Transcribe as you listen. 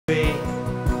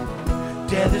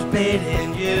Death is paid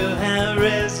and you have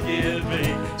rescued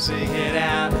me. Sing it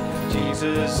out,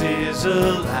 Jesus is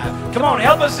alive. Come on,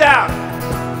 help us out.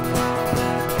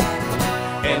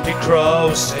 Empty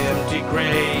cross, empty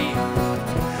grave,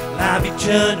 life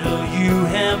eternal, you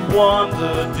have won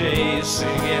the day.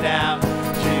 Sing it out,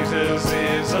 Jesus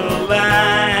is alive.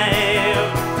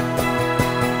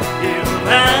 He's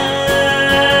alive.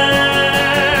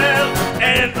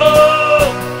 And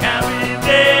oh, happy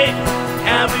day,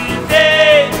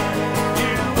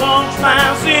 you wash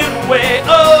my sin away.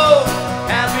 Oh,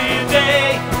 happy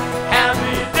day,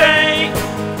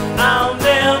 I'll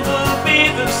never be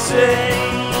the same.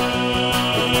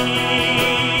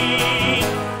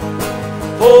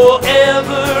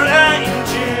 Forever I am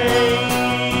changed.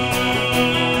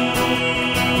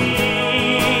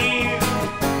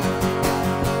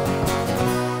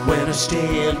 When I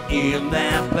stand in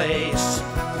that place,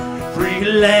 free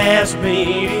last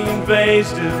meeting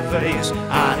face to face,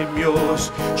 I am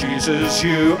yours, Jesus,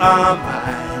 you are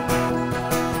mine.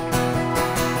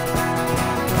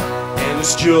 And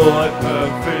this joy,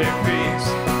 perfect peace,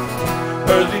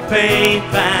 earthly pain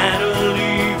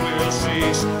finally will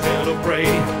cease.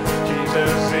 Celebrate,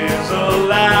 Jesus is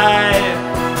alive.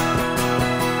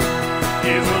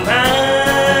 Is alive.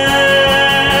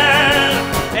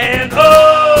 And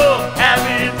oh,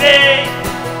 happy day,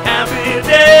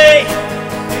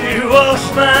 you wash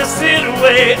my sin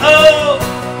away. Oh,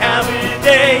 happy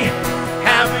day,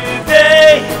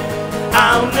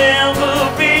 I'll never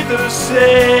be the same.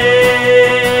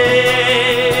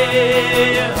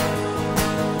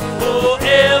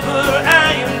 Forever I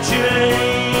am changed.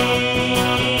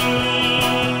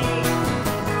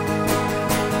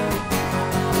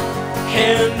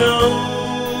 And oh,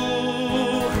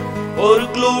 what a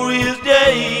glorious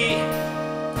day,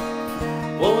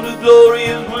 what a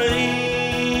glorious way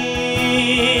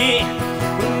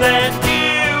that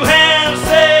you have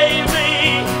saved me.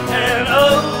 And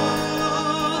oh,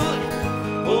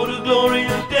 what a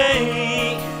glorious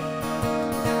day,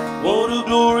 what a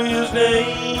glorious day.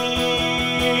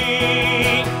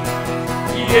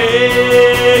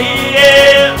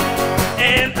 Yeah.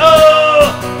 And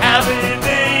oh, happy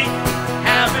day,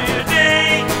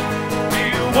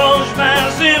 you wash my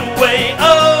sin away.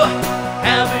 Oh,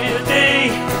 happy day,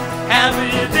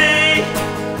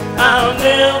 I'll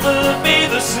never be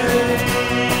the same.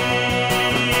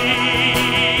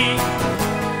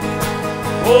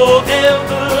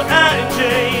 Forever I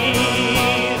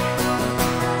change.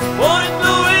 What a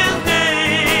glorious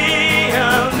day,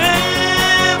 I'll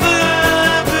never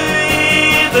be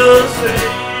the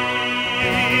same.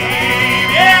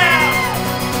 Yeah!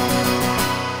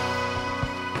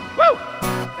 Woo!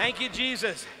 Thank you,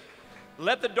 Jesus.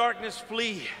 Let the darkness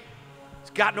flee.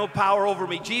 It's got no power over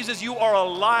me. Jesus, you are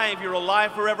alive. You're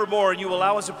alive forevermore, and you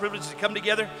allow us the privilege to come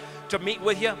together, to meet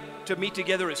with you, to meet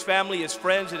together as family, as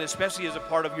friends, and especially as a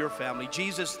part of your family.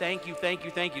 Jesus, thank you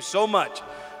so much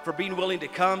for being willing to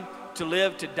come, to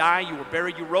live, to die. You were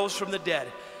buried, you rose from the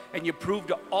dead, and you proved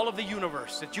to all of the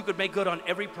universe that you could make good on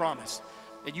every promise.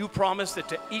 And you promised that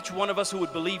to each one of us who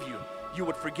would believe you, you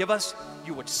would forgive us,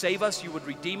 you would save us, you would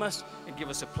redeem us, and give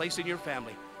us a place in your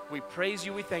family. We praise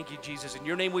you, we thank you, Jesus. In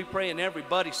your name we pray, and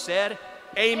everybody said,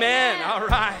 amen. All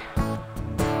right.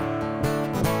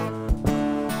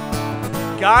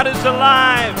 God is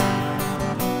alive.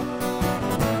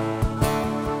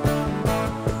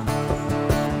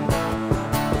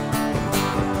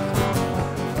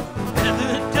 And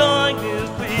the darkness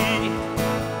be,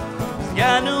 it's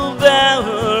got no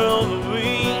power over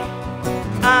me.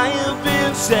 I have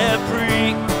been set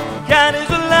free. God is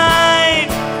alive.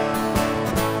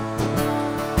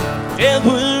 And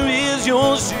where is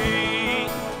your sin?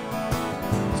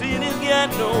 Sin has got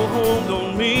no hold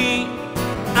on me.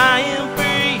 I am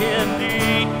free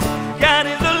indeed. God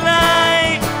is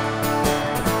alive.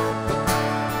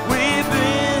 We've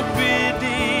been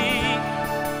redeemed.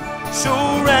 So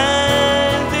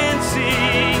rise and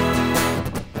sing.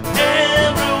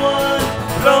 Everyone,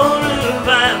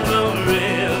 glorify the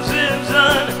risen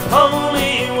Son,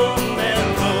 Holy One and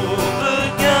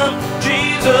overcome.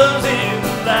 Jesus is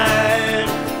alive.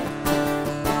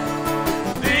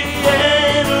 The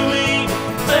enemy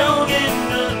fell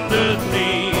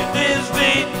underneath his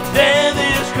feet. Death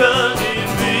is crushed in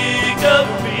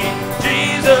victory.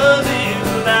 Jesus is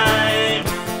alive.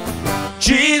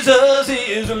 Jesus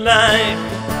is alive.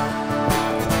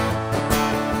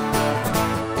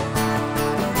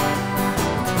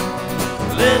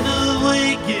 Let the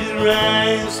wicked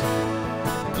rise.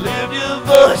 Lift your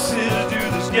voices to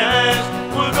the skies.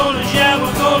 We're gonna shout,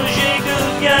 we're gonna shake the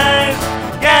skies.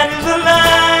 God is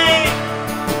alive.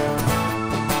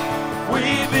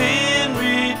 We've been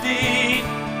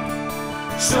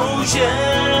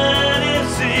shine and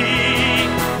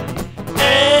see.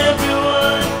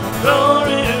 Everyone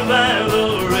glorify the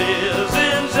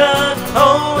risen Son,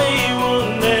 Holy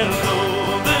One and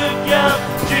overcome.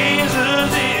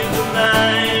 Jesus is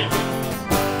alive.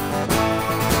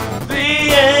 The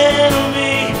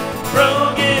enemy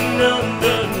broken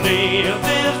underneath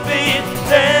his feet,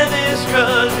 and his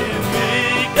cross is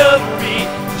victory.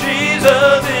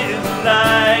 Jesus is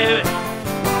alive.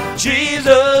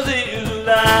 Jesus is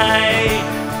alive.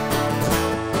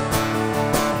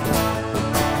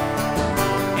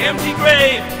 Empty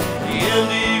grave. The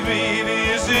empty grave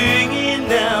is singing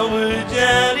now. We're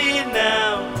shouting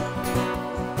now.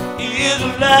 He is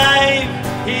alive.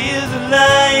 He is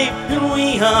alive. And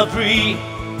we are free.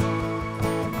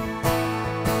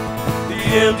 The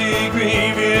empty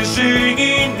grave is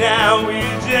singing now.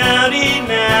 We're shouting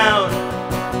now.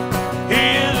 He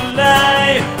is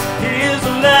alive. He is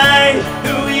alive.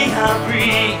 And we are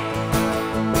free.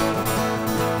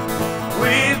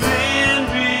 We've been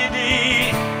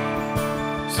redeemed.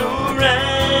 So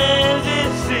rise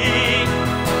and sing.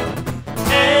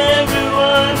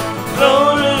 Everyone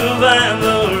glorify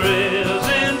the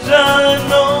risen Son,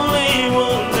 Holy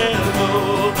One and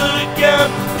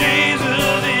overcome.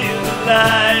 Jesus is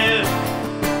alive.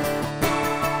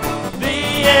 The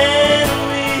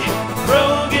enemy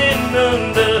broken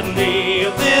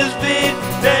underneath his feet,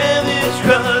 and his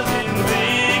cross in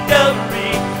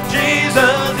victory.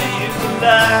 Jesus is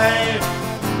alive.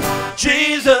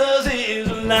 Jesus is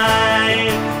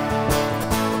alive.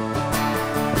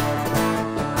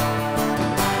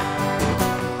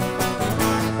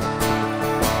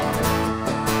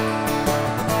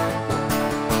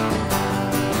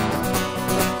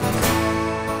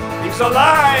 He's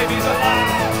alive. He's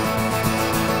alive.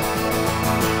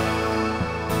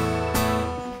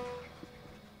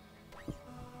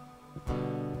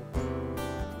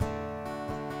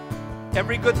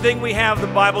 Every good thing we have, the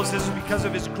Bible says, is because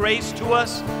of His grace to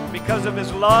us, because of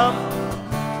His love.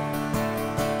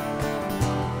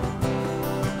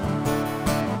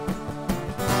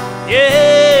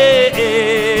 Yeah,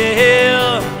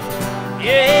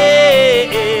 yeah.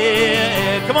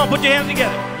 Come on, put your hands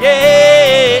together.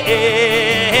 Yeah,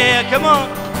 come on.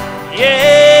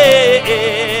 Yeah,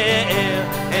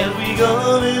 as we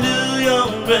come into your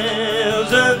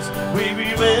presence, we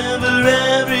remember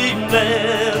every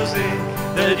blessing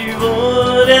that you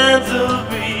poured out so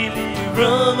freely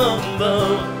from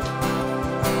above.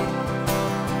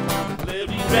 Let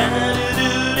me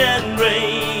gratitude and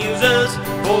praise us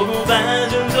for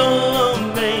compassion so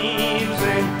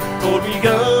amazing. Lord, we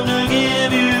come to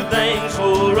give you thanks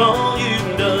for all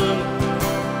you've done.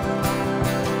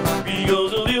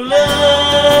 Because of your love,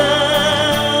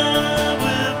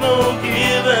 we're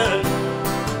forgiven.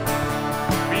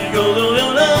 Because of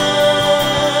your love,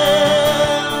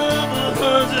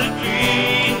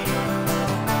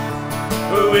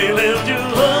 we lift you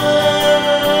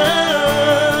up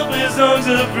with songs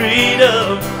of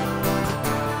freedom.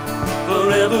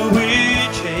 Forever we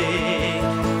change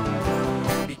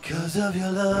because of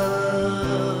your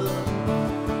love.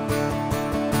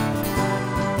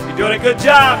 You're doing a good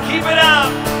job. Keep it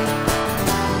up.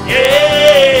 Yeah.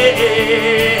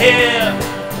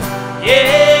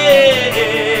 Yeah.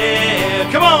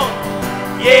 Come on.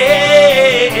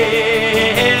 Yeah.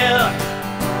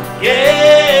 Yeah.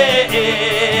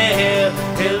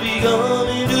 As we come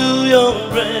into your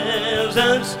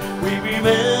presence, we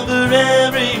remember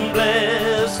every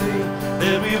blessing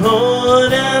that we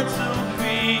poured out so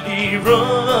freely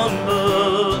from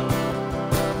above.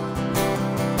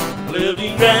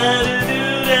 Lifting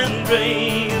gratitude and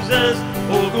praises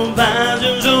for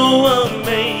compassion so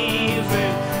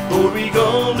amazing. Lord, we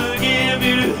come to give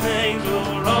you thanks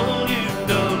for all you've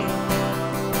done.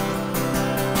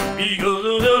 Because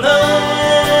of the love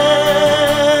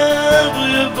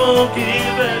we're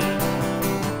forgiven.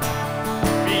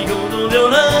 Because of your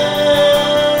love,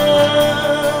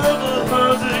 the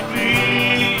hearts are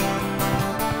clean.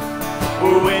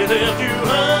 Oh, we lift you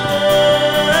up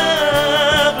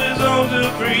with songs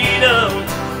of freedom.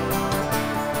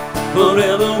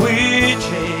 Forever we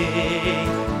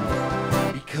change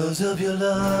because of your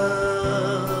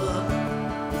love.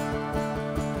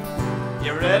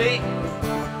 You ready?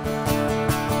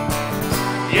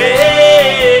 Yeah,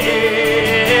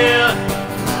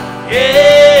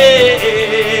 yeah,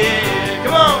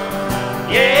 come on.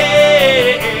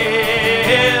 Yeah,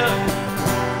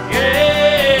 yeah,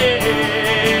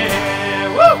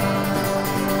 woo!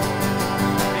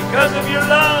 Because of your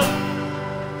love.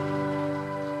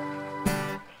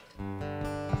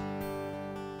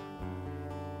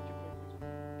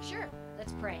 Sure,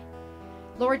 let's pray.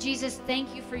 Lord Jesus,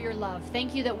 thank you for your love.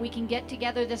 Thank you that we can get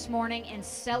together this morning and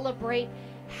celebrate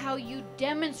how you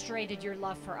demonstrated your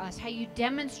love for us, how you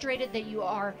demonstrated that you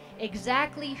are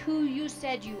exactly who you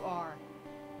said you are,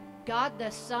 God the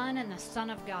Son and the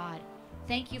Son of God.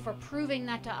 Thank you for proving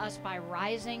that to us by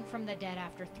rising from the dead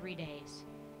after 3 days.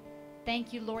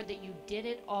 Thank you, Lord, that you did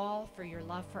it all for your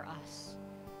love for us.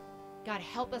 God,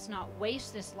 help us not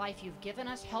waste this life you've given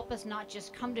us. Help us not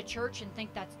just come to church and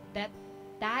think that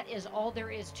is all there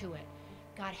is to it.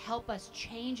 God, help us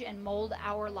change and mold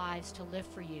our lives to live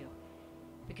for you,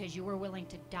 because you were willing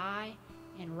to die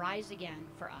and rise again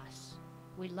for us.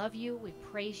 We love you. We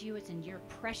praise you. It's in your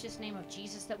precious name of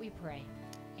Jesus that we pray.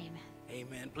 Amen.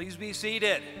 Amen. Please be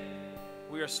seated.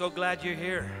 We are so glad you're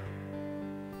here.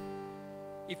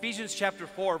 Ephesians chapter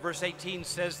 4, verse 18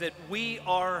 says that we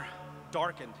are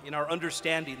darkened in our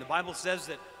understanding. The Bible says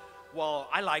that, well,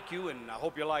 I like you and I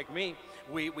hope you like me.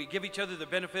 We give each other the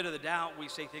benefit of the doubt. We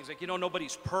say things like, you know,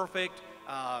 nobody's perfect.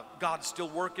 God's still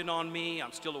working on me.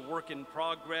 I'm still a work in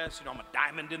progress. You know, I'm a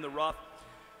diamond in the rough.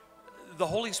 The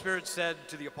Holy Spirit said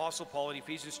to the Apostle Paul in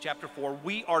Ephesians chapter 4,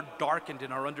 we are darkened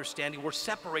in our understanding. We're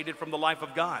separated from the life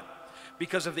of God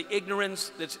because of the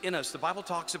ignorance that's in us. The Bible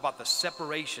talks about the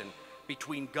separation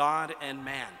between God and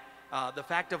man. The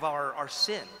fact of our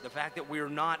sin, the fact that we are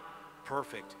not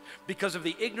perfect, because of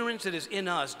the ignorance that is in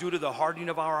us due to the hardening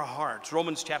of our hearts.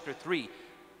 Romans chapter 3,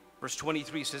 verse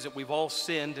 23 says that we've all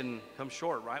sinned and come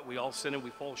short, right? We all sin and we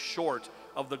fall short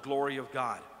of the glory of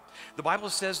God. The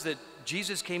Bible says that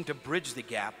Jesus came to bridge the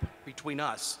gap between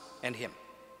us and him.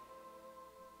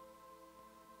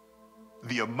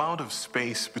 The amount of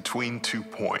space between 2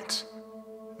 points,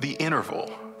 the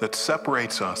interval that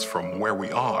separates us from where we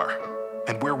are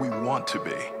and where we want to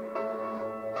be.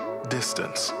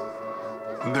 Distance.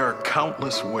 There are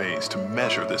countless ways to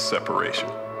measure this separation.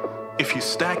 If you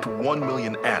stacked 1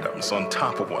 million atoms on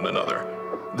top of one another,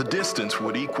 the distance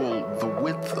would equal the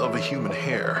width of a human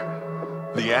hair.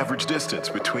 The average distance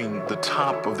between the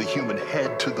top of the human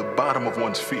head to the bottom of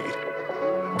one's feet.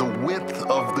 The width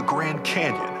of the Grand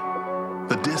Canyon.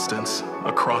 The distance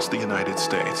across the United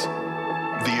States.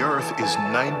 The Earth is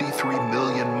 93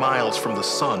 million miles from the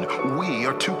sun. We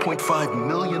are 2.5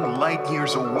 million light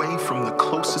years away from the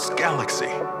closest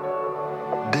galaxy.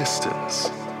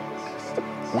 Distance.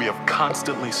 We have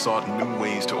constantly sought new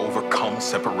ways to overcome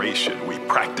separation. We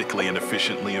practically and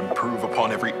efficiently improve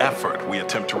upon every effort. We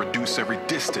attempt to reduce every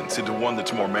distance into one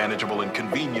that's more manageable and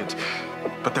convenient.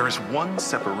 But there is one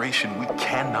separation we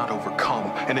cannot overcome,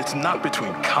 and it's not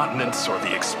between continents or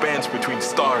the expanse between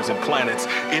stars and planets.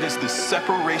 It is the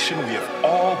separation we have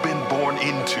all been born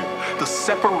into, the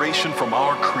separation from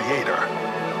our Creator,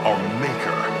 our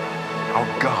Maker, our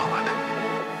God.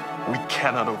 We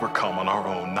cannot overcome on our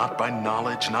own, not by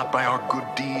knowledge, not by our good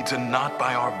deeds, and not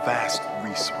by our vast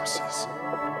resources.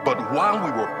 But while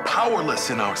we were powerless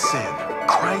in our sin,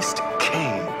 Christ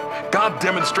came. God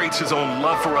demonstrates his own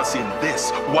love for us in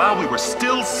this. While we were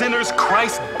still sinners,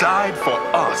 Christ died for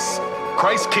us.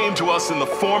 Christ came to us in the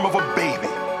form of a baby.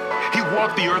 He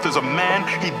walked the earth as a man.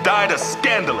 He died a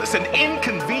scandalous and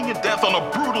inconvenient death on a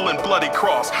brutal and bloody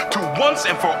cross to once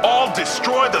and for all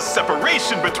destroy the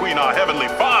separation between our Heavenly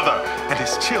Father and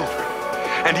his children.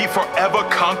 And he forever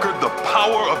conquered the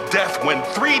power of death when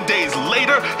 3 days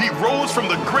later he rose from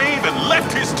the grave and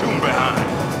left his tomb behind.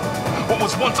 What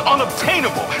was once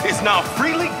unobtainable is now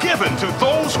freely given to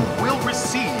those who will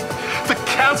receive. The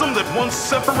chasm that once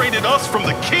separated us from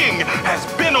the King has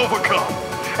been overcome.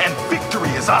 And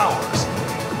victory is ours,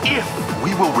 if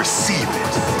we will receive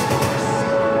it.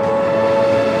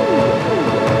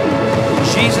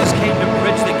 Jesus came to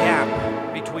bridge the gap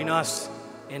between us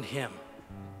and him.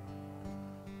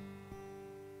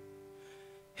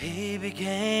 He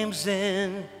became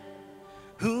sin,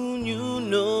 who knew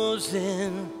no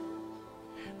sin,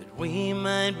 that we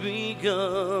might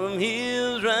become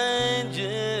his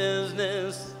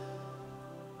righteousness.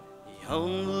 He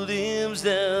humbled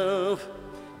himself,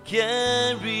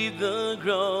 carried the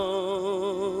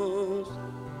cross.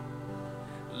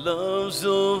 Love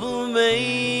so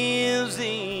amazing,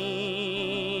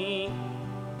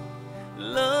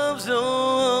 love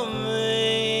so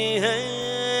amazing.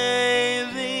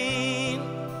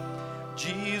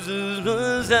 Jesus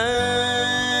Messiah,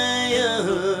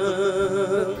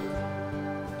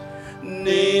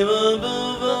 name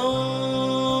above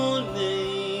all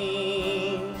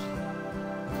names,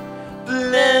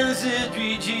 blessed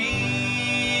Redeemer,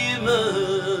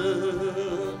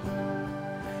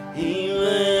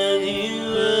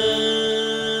 Emmanuel,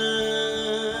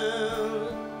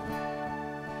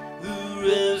 the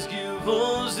rescue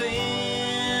for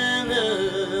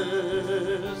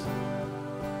sinners,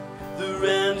 the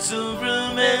ransom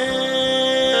from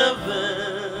heaven,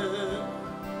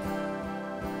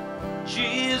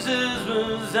 Jesus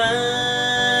Messiah,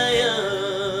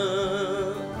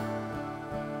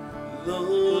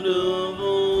 Lord of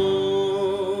all.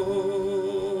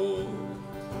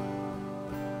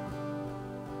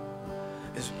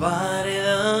 His body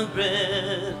the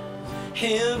bread,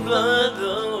 His blood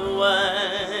the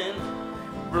wine,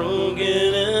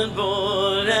 broken and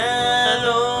poured out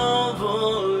all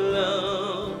for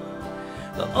love.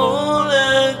 The old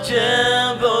earth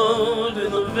trembled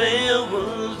and the veil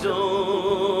was torn.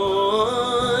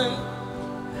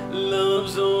 Love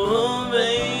so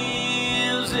amazing,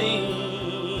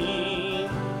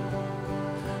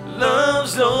 love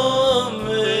so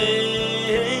amazing,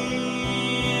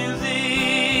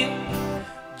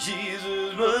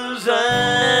 Jesus Messiah,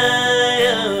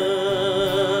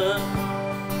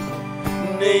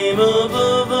 name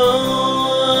above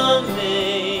all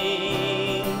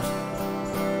names,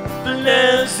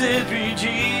 blessed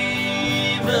Redeemer,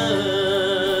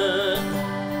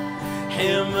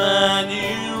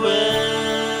 Emmanuel,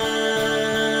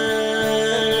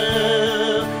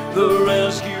 the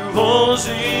rescue for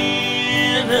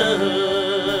sinners,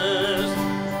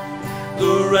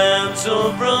 the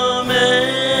ransom from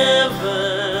heaven,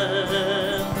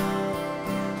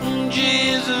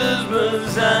 Jesus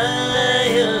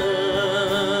Messiah,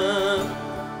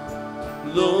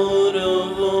 Lord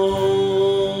of all.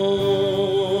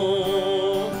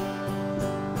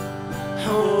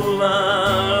 All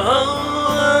our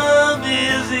hope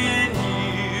is in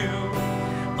you.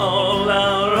 All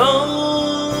our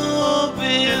hope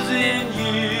is in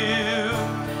you.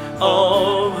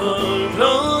 All the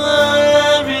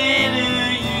glory to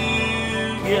you,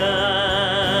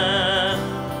 God,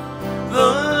 the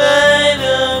light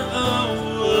of the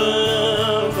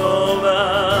world. All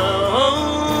our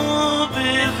hope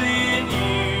is in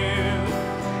you.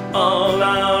 All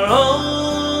our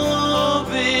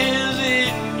hope is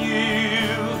in you.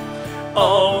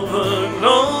 All the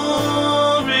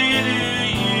glory to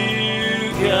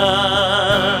you,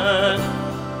 God,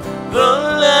 the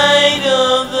light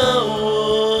of the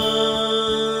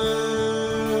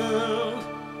world,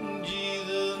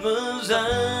 Jesus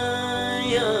Messiah,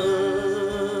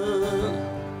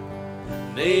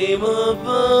 name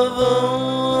above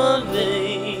all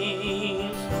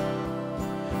names,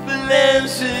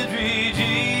 blessed Redeemer,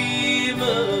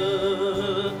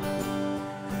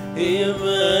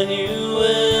 Emmanuel,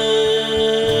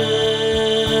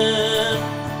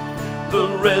 the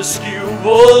rescue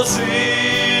for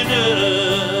sinners,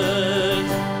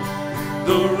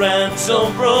 the ransom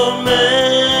from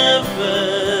heaven,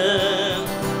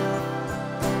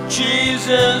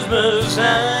 Jesus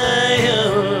Messiah,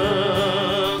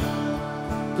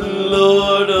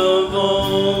 Lord of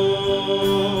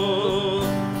all,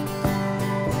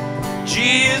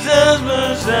 Jesus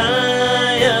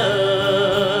Messiah,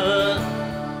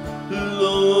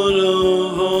 Lord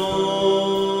of all,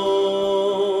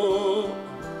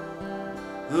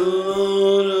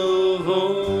 Lord of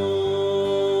all.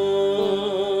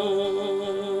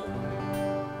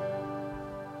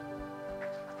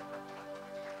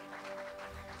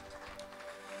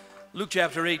 Luke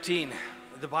chapter 18,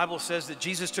 the Bible says that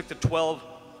Jesus took the 12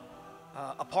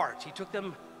 apart. He took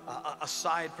them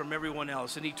aside from everyone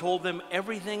else, and he told them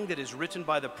everything that is written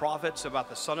by the prophets about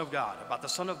the Son of God, about the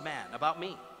Son of Man, about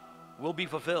me, will be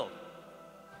fulfilled.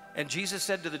 And Jesus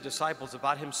said to the disciples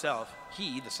about himself,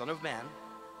 he, the Son of Man,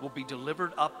 will be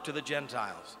delivered up to the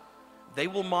Gentiles. They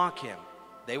will mock him,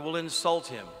 they will insult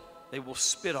him, they will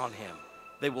spit on him,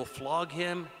 they will flog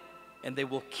him, and they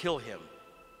will kill him.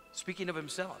 Speaking of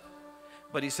himself.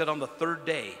 But he said on the third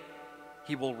day,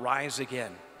 he will rise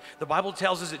again. The Bible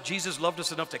tells us that Jesus loved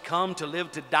us enough to come, to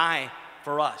live, to die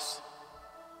for us.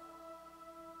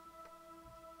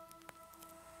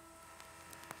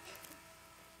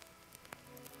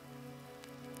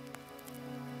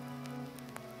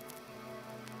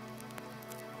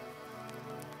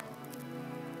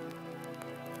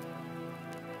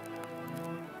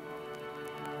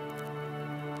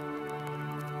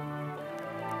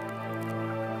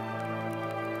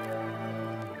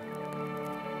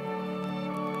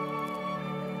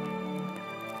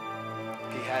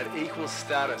 Had equal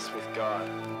status with God,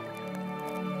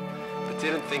 but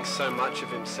didn't think so much of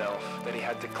himself that he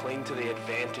had to cling to the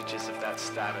advantages of that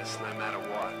status no matter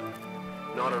what.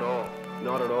 Not at all.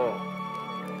 Not at all.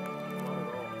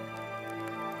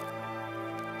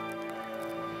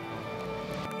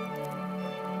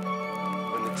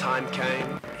 When the time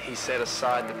came, he set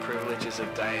aside the privileges of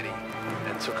deity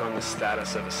and took on the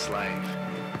status of a slave.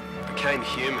 Became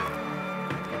human.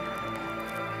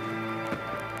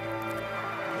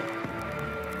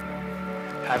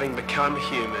 Having become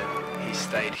human, he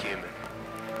stayed human.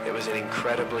 It was an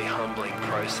incredibly humbling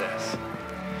process.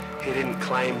 He didn't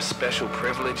claim special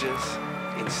privileges.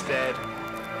 Instead,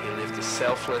 he lived a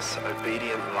selfless,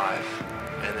 obedient life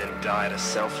and then died a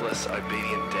selfless,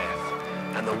 obedient death.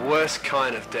 And the worst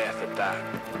kind of death at that,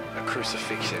 a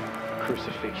crucifixion.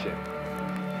 Crucifixion.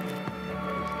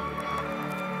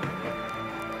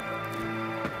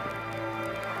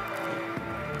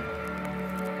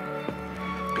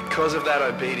 Because of that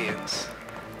obedience,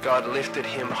 God lifted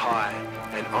him high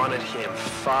and honored him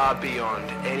far beyond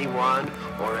anyone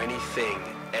or anything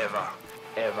ever,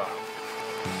 ever.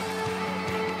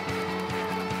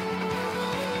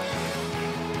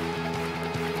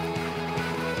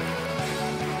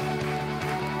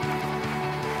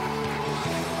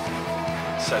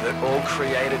 So that all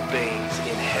created beings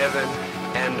in heaven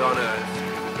and on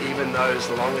earth, even those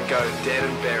long ago dead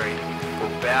and buried,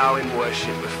 will bow in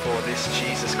worship before this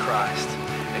Jesus Christ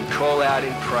and call out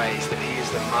in praise that he is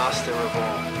the master of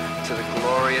all, to the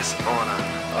glorious honor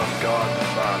of God the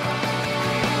Father.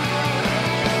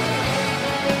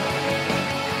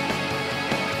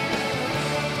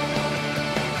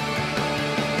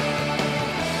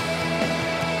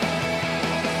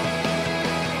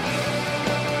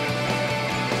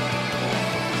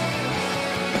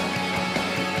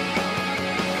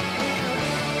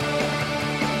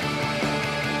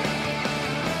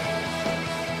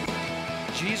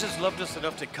 Jesus loved us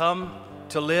enough to come,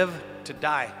 to live, to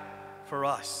die for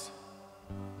us.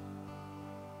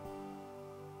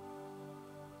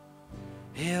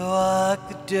 He walked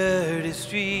the dirty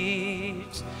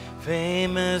streets,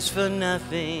 famous for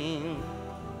nothing.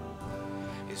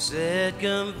 He said,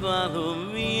 come follow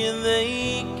me, and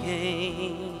they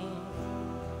came.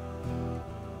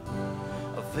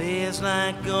 A face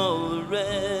like all the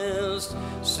rest,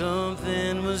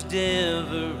 something was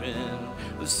different.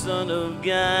 The Son of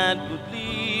God would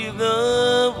lead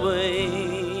the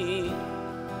way.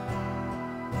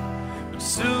 But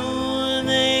soon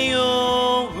they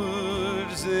all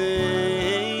would say,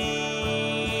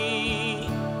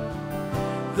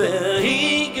 there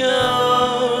he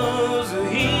goes, a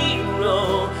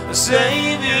hero, a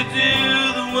savior to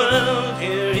the world.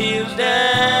 Here he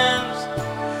stands,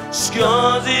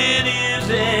 scars in his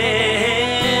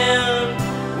hand.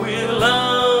 With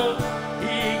love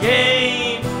he gave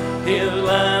his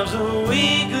life so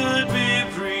we could be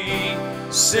free,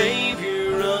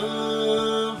 Savior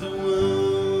of the world.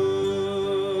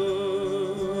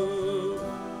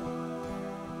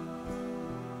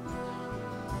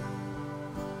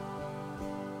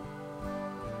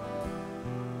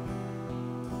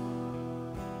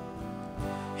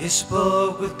 He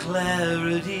spoke with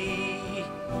clarity,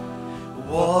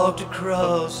 walked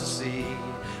across the sea.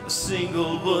 A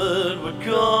single word would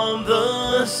calm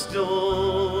the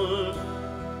storm.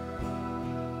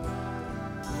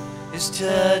 His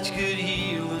touch could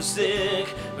heal the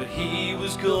sick, but he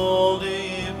was called a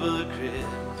hypocrite,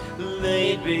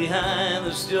 laid behind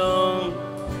the stone.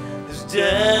 His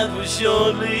death was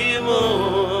shortly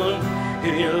mourned.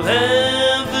 He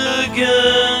left the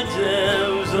good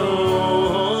times on.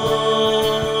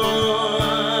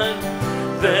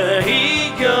 There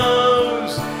he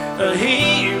goes, a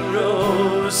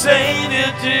hero, a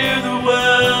savior to the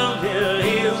world. Here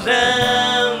he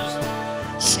stands,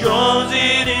 scars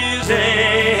in his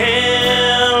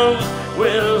hands.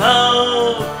 With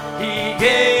love he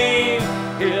gave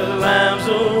his life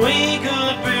so we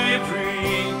could be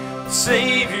free,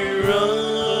 Savior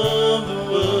of the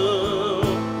world.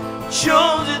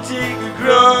 Chose to take the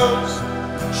cross,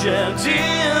 shed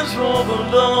tears for the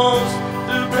lost,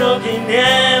 the broken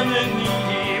and the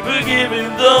needy, forgiving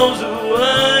those who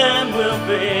were and will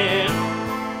be.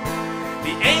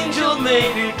 The angel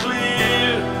made it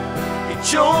clear, he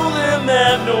told them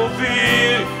have no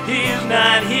fear. He is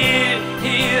not here,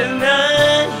 he is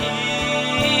not here.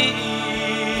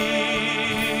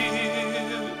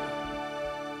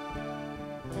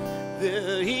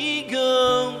 There he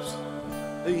goes,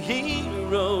 a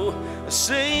hero, a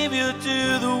savior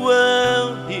to the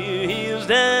world. Here he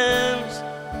stands,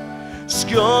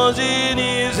 scars in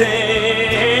his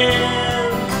hands.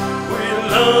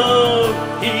 With love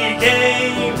he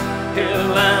gave his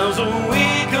life so we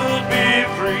could be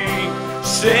free,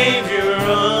 Savior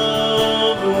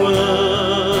of the world,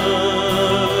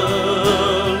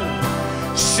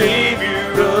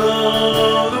 Savior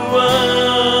of the world,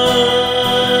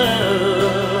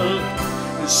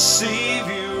 the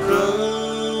Savior of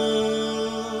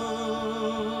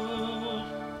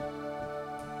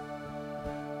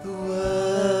the world.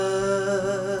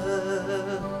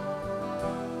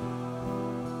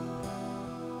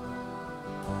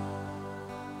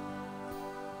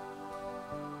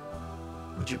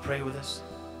 you pray with us?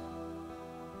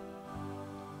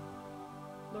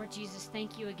 Lord Jesus,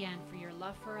 thank you again for your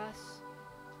love for us.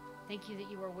 Thank you that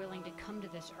you are willing to come to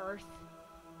this earth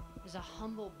as a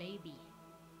humble baby.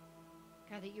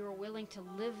 God, that you are willing to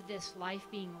live this life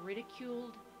being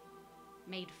ridiculed,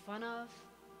 made fun of,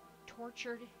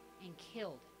 tortured, and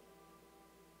killed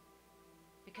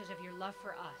because of your love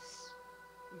for us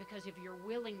and because of your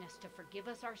willingness to forgive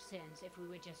us our sins if we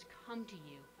would just come to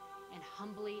you and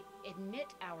humbly admit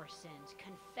our sins,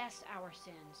 confess our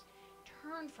sins,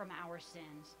 turn from our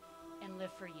sins, and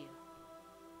live for you.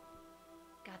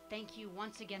 God, thank you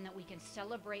once again that we can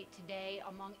celebrate today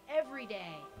among every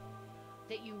day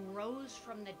that you rose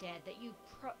from the dead, that you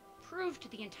proved to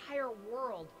the entire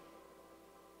world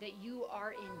that you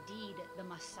are indeed the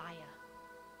Messiah,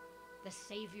 the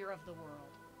Savior of the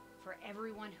world, for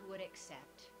everyone who would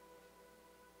accept.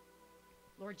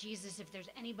 Lord Jesus, if there's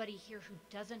anybody here who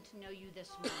doesn't know you this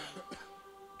morning,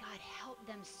 God, help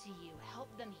them see you,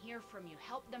 help them hear from you,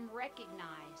 help them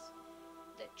recognize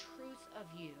the truth of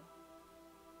you.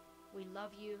 We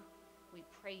love you, we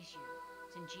praise you.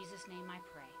 It's in Jesus' name I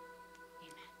pray.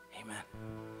 Amen. Amen.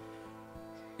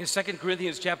 In 2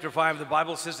 Corinthians chapter 5, the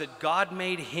Bible says that God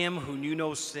made him who knew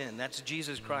no sin. That's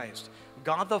Jesus Christ.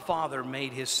 God the Father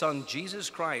made his Son, Jesus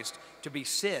Christ, to be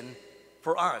sin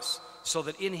for us, so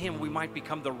that in him we might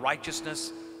become the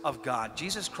righteousness of God.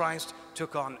 Jesus Christ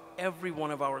took on every one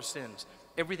of our sins.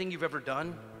 Everything you've ever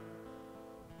done,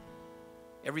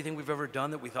 everything we've ever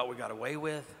done that we thought we got away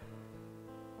with,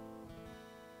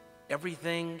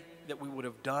 everything that we would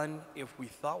have done if we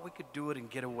thought we could do it and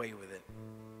get away with it.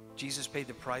 Jesus paid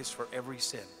the price for every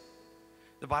sin.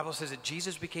 The Bible says that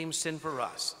Jesus became sin for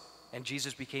us, and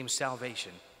Jesus became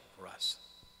salvation for us.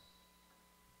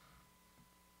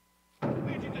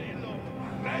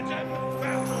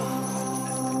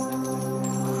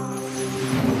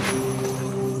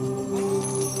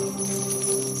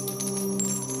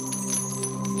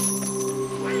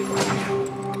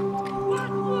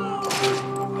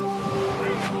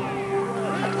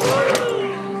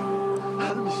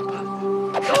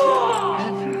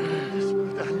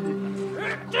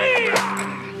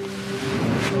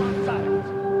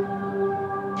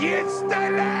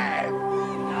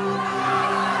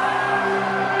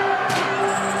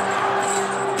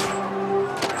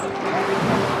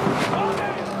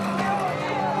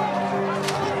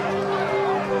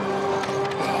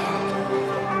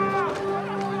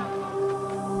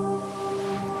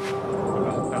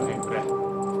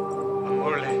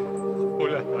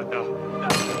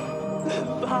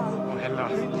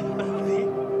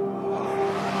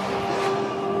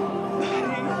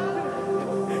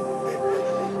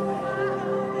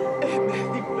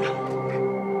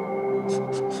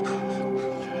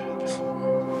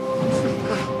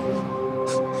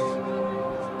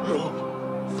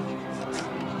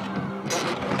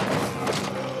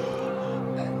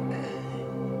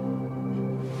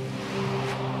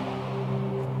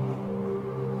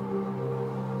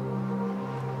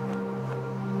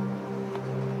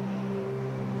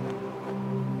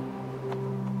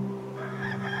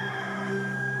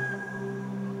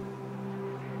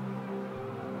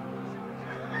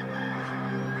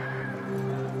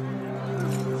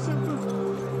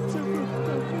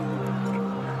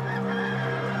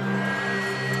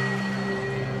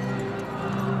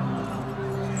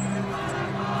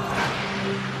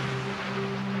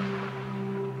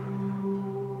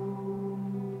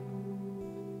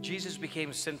 Jesus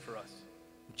became sin for us.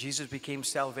 Jesus became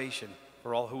salvation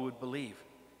for all who would believe.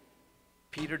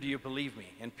 Peter, do you believe me?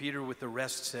 And Peter with the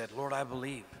rest said, Lord, I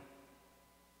believe.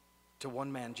 To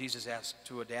one man, Jesus asked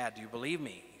to a dad, do you believe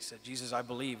me? He said, Jesus, I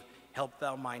believe. Help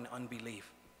thou mine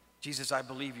unbelief. Jesus, I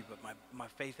believe you, but my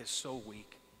faith is so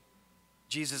weak.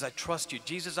 Jesus, I trust you.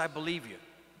 Jesus, I believe you.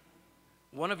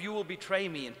 One of you will betray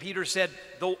me. And Peter said,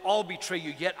 though all betray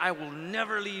you, yet I will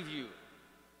never leave you.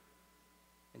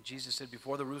 And Jesus said,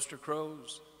 before the rooster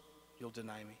crows, you'll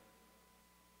deny me.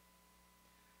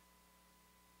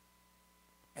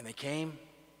 And they came,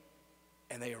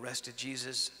 and they arrested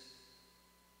Jesus,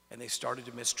 and they started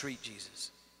to mistreat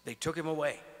Jesus. They took him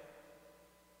away.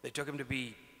 They took him to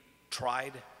be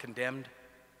tried, condemned.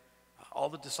 All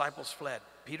the disciples fled.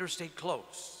 Peter stayed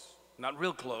close, not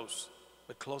real close,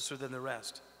 but closer than the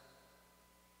rest.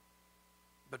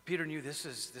 But Peter knew this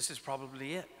is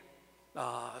probably it.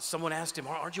 Someone asked him,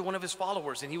 aren't you one of his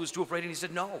followers? And he was too afraid, and he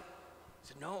said, no. He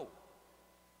said, no,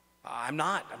 I'm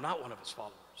not one of his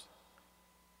followers.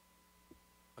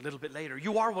 A little bit later,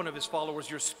 you are one of his followers.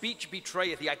 Your speech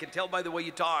betrayeth thee. I can tell by the way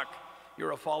you talk,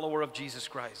 you're a follower of Jesus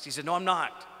Christ. He said, no, I'm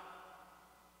not.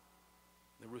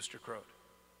 The rooster crowed.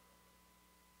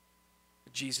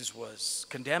 Jesus was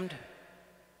condemned,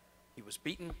 he was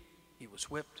beaten, he was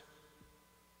whipped,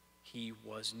 he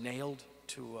was nailed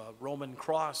to a Roman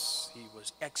cross, he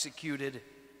was executed,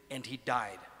 and he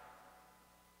died.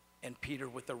 And Peter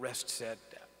with the rest said,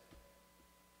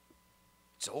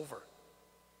 it's over.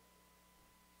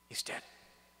 He's dead.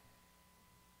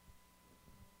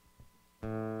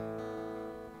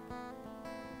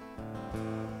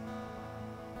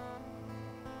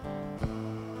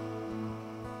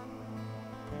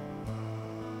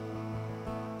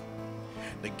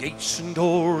 The gates and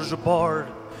doors are barred,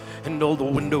 and all the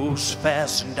windows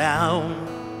fastened down.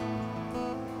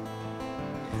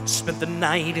 Spent the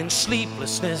night in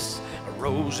sleeplessness,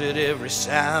 arose at every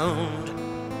sound.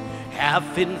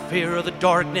 Half in fear of the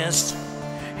darkness,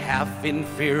 half in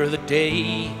fear of the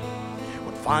day.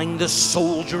 Would find the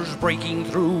soldiers breaking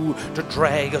through to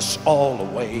drag us all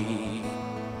away.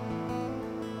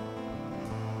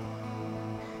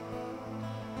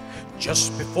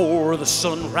 Just before the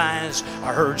sunrise,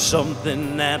 I heard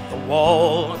something at the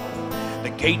wall. The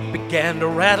gate began to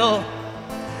rattle,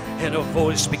 and a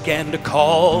voice began to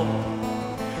call.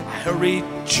 I hurried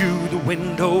to the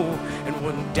window and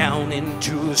went down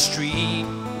into the street,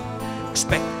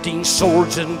 expecting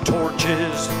swords and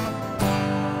torches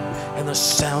and the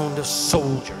sound of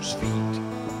soldiers' feet.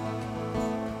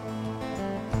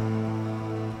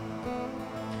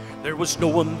 There was no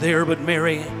one there but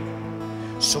Mary,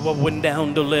 so I went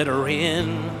down to let her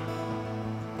in.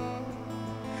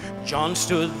 John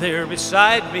stood there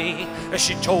beside me as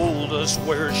she told us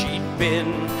where she'd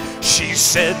been. She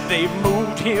said they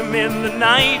moved him in the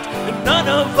night and none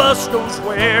of us knows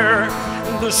where.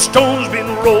 The stone's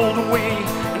been rolled away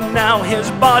and now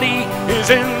his body is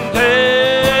in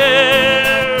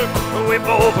there. We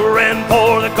both ran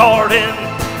for the garden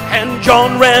and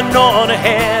John ran on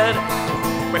ahead.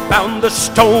 We found the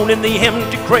stone in the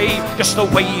empty grave, just the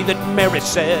way that Mary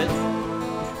said.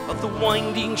 But the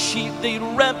winding sheet they'd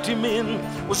wrapped him in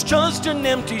was just an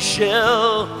empty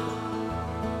shell.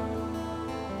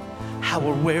 How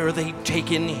or where they'd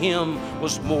taken him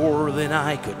was more than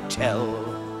I could tell.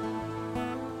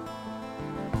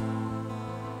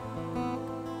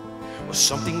 Was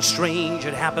something strange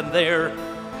had happened there,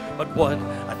 but what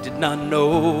I did not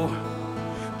know.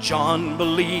 John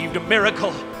believed a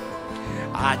miracle,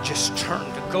 I just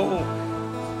turned to go.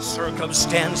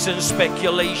 Circumstance and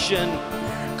speculation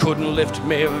couldn't lift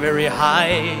me very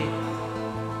high,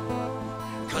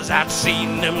 'cause I'd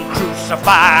seen them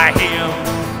crucify him,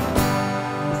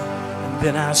 and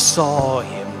then I saw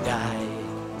him die.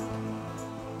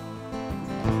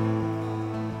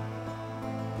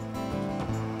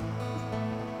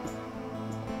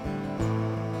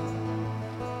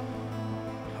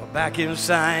 Back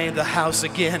inside the house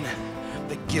again,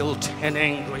 the guilt and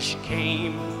anguish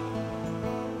came.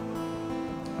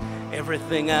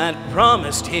 Everything I'd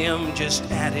promised him just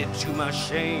added to my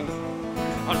shame,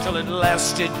 until at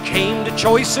last it came to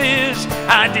choices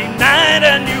I denied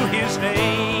I knew his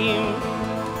name.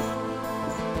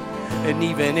 And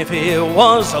even if he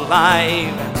was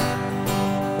alive,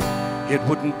 it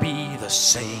wouldn't be the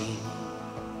same.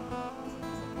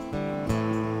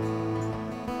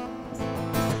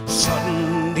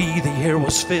 Suddenly the air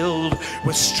was filled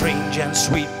with strange and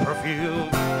sweet perfume.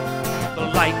 The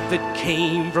light that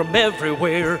came from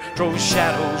everywhere drove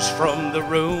shadows from the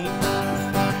room.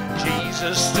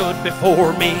 Jesus stood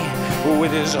before me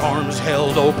with his arms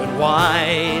held open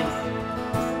wide,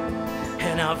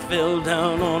 and I fell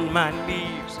down on my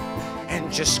knees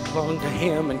and just clung to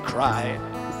him and cried.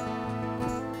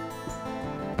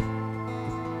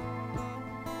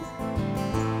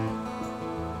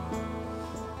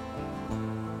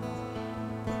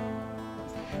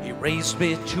 He raised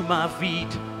me to my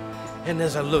feet, and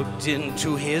as I looked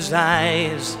into his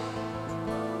eyes,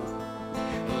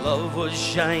 love was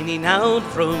shining out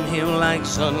from him like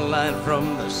sunlight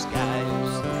from the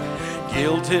skies.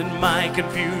 Guilt and my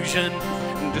confusion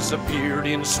disappeared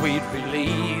in sweet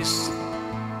release,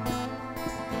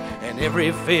 and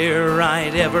every fear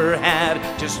I'd ever had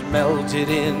just melted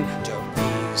into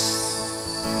peace.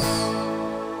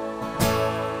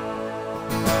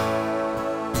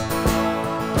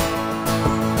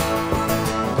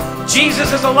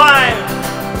 Jesus is alive.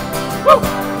 Woo!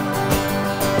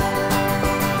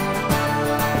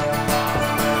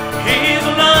 He's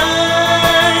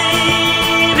alive.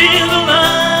 He's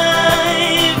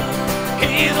alive.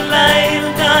 He's alive.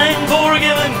 I'm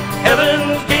forgiven.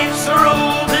 Heaven's gates are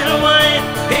open wide.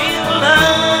 He's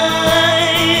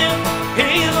alive.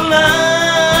 He's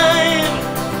alive.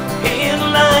 He's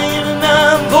alive, and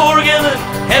I'm forgiven.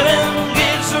 Heaven's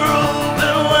gates are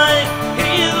open wide.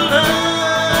 He's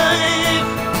alive.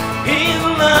 He's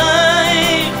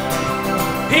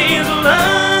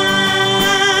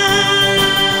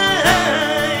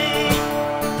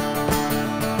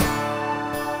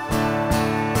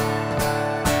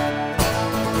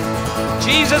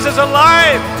Jesus is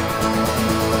alive.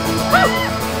 Woo!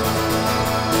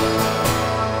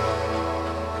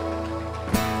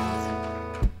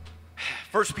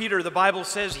 1 Peter, the Bible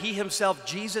says, he himself,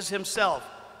 Jesus himself,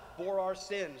 bore our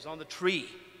sins on the tree.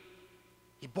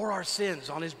 He bore our sins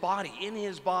on his body, in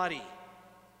his body,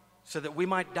 so that we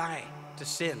might die to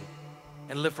sin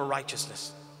and live for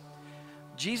righteousness.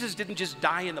 Jesus didn't just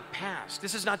die in the past.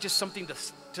 This is not just something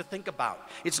to think about.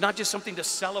 It's not just something to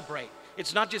celebrate.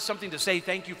 It's not just something to say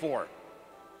thank you for.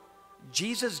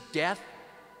 Jesus' death,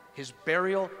 his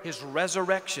burial, his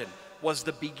resurrection was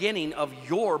the beginning of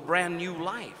your brand new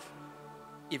life.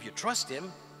 If you trust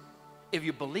him, if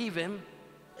you believe him,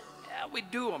 yeah, we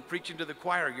do. I'm preaching to the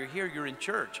choir. You're here, you're in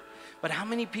church. But how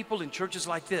many people in churches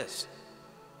like this,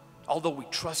 although we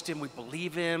trust him, we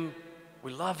believe him,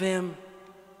 we love him,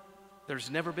 there's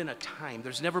never been a time,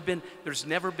 there's never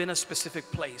been a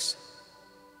specific place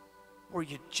where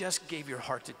you just gave your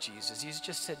heart to Jesus. You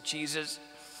just said, Jesus,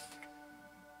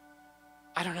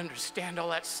 I don't understand all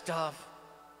that stuff.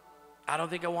 I don't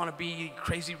think I want to be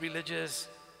crazy religious.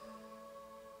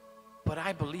 But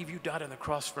I believe you died on the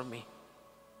cross for me.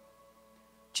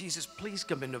 Jesus, please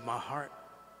come into my heart.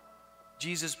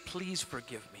 Jesus, please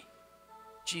forgive me.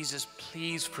 Jesus,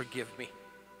 please forgive me.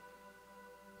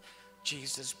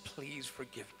 Jesus, please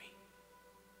forgive me.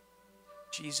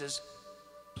 Jesus,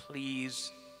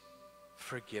 please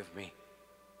forgive me.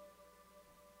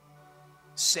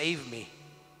 Save me.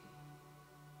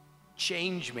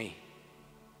 Change me.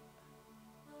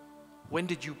 When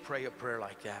did you pray a prayer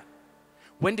like that?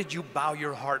 When did you bow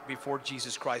your heart before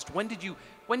Jesus Christ? When did you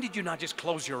not just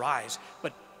close your eyes,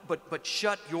 but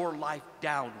shut your life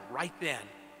down right then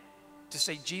to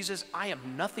say, Jesus, I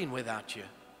am nothing without you?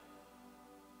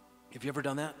 Have you ever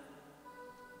done that?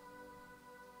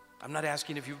 I'm not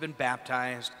asking if you've been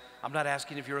baptized. I'm not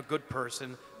asking if you're a good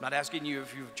person. I'm not asking you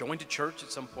if you've joined a church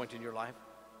at some point in your life.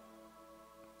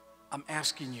 I'm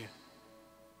asking you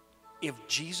if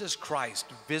Jesus Christ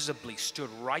visibly stood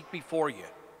right before you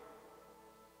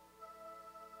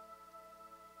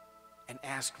and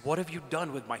asked, what have you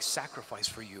done with my sacrifice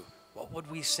for you? What would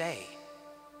we say?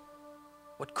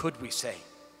 What could we say?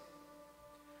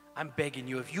 I'm begging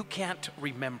you, if you can't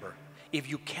remember, if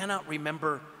you cannot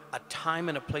remember a time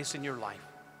and a place in your life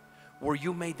where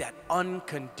you made that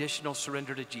unconditional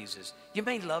surrender to Jesus, you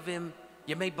may love him,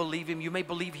 you may believe him, you may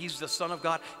believe he's the Son of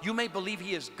God, you may believe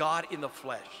he is God in the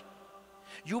flesh.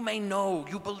 You may know,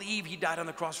 you believe he died on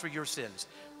the cross for your sins,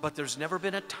 but there's never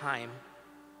been a time,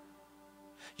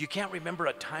 you can't remember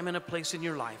a time and a place in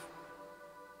your life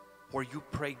where you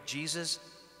prayed, Jesus,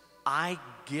 I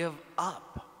give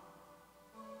up.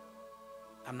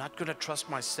 I'm not going to trust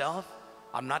myself.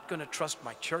 I'm not going to trust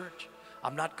my church.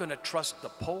 I'm not going to trust the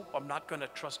Pope. I'm not going to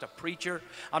trust a preacher.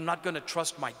 I'm not going to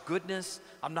trust my goodness.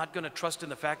 I'm not going to trust in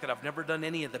the fact that I've never done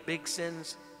any of the big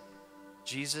sins.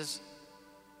 Jesus,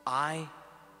 I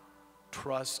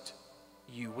trust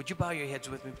you. Would you bow your heads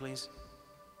with me, please?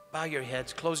 Bow your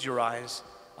heads, close your eyes.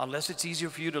 Unless it's easier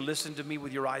for you to listen to me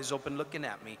with your eyes open, looking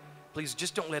at me, please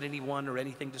just don't let anyone or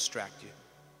anything distract you.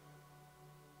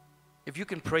 If you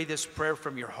can pray this prayer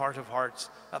from your heart of hearts,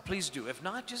 please do. If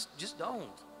not, just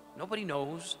don't. Nobody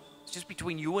knows. It's just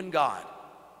between you and God.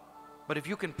 But if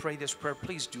you can pray this prayer,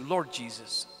 please do. Lord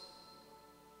Jesus,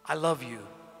 I love you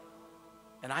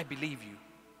and I believe you.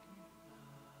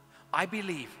 I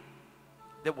believe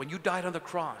that when you died on the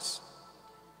cross,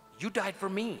 you died for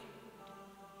me,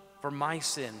 for my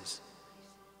sins.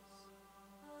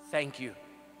 Thank you.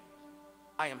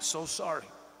 I am so sorry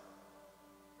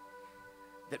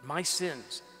that my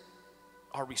sins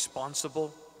are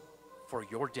responsible for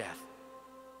your death.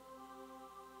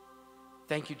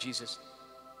 Thank you, Jesus,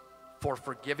 for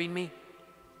forgiving me,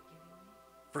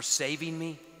 for saving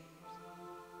me.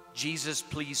 Jesus,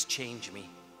 please change me.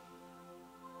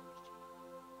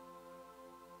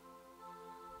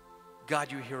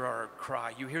 God, you hear our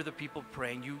cry. You hear the people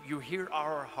praying. You hear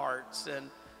our hearts. And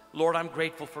Lord, I'm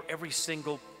grateful for every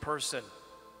single person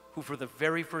who for the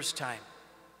very first time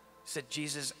said,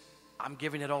 Jesus, I'm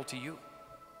giving it all to you.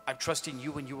 I'm trusting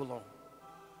you and you alone.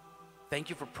 Thank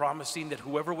you for promising that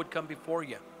whoever would come before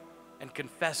you and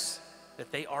confess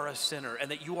that they are a sinner and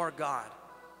that you are God,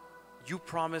 you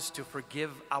promise to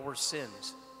forgive our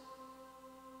sins,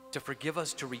 to forgive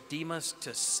us, to redeem us,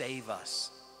 to save us.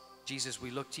 Jesus,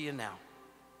 we look to you now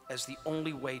as the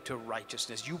only way to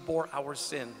righteousness. You bore our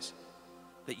sins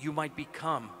that you might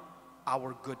become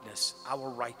our goodness, our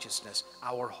righteousness,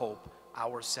 our hope,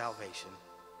 our salvation.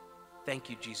 Thank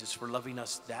you, Jesus, for loving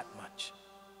us that much.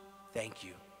 Thank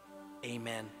you.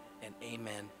 Amen and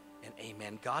amen and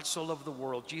amen. God so loved the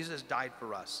world. Jesus died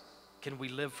for us. Can we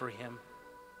live for him?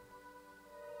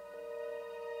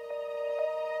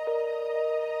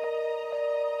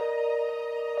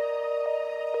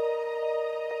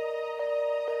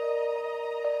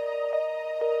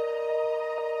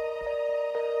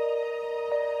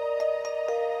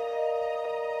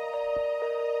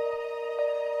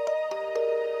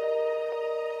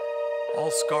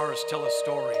 All scars tell a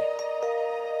story.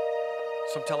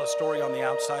 Some tell a story on the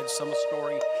outside, some a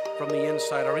story from the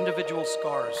inside. Our individual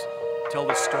scars tell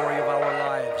the story of our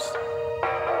lives.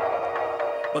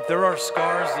 But there are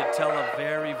scars that tell a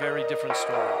very, very different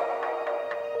story.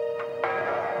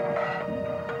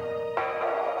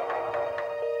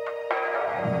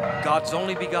 God's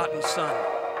only begotten Son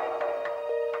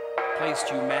placed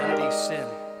humanity's sin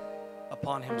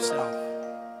upon himself,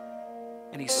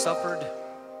 and he suffered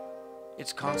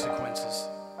its consequences.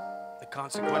 The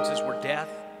consequences were death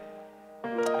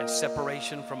and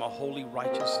separation from a holy,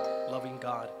 righteous, loving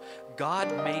God. God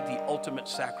made the ultimate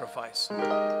sacrifice,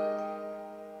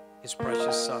 his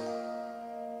precious Son.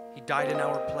 He died in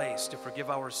our place to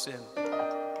forgive our sin,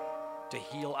 to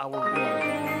heal our wound.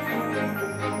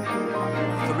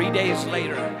 3 days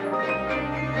later,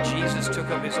 Jesus took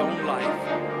up his own life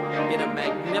in a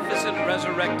magnificent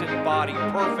resurrected body,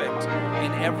 perfect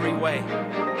in every way,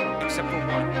 except for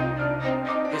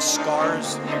one. His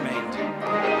scars remained.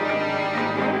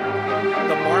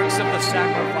 The marks of the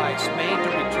sacrifice made to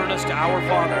return us to our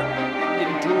Father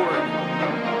endured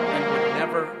and would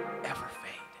never, ever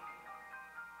fade.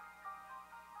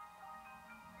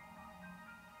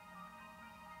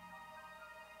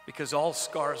 Because all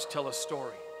scars tell a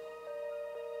story.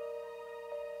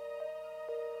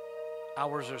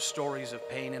 Ours are stories of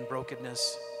pain and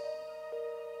brokenness,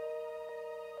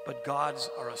 but God's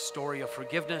are a story of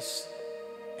forgiveness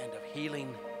and of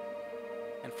healing,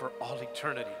 and for all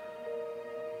eternity.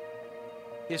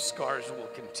 His scars will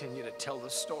continue to tell the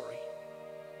story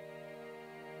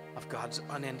of God's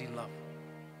unending love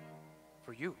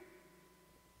for you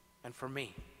and for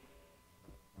me.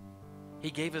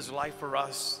 He gave his life for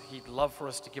us. He'd love for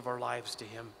us to give our lives to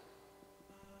him.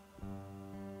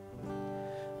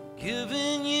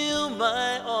 Giving you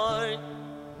my heart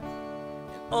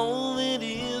and all that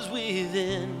is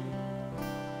within.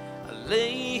 I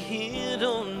lay it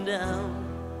on down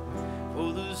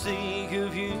for the sake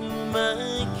of you,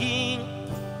 my King.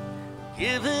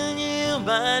 Giving you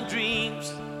my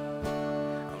dreams,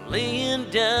 I'm laying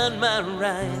down my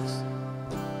rights.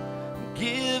 I'm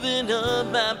giving up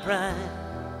my pride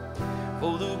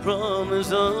for the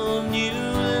promise of new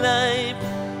life.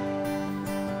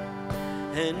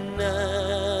 And I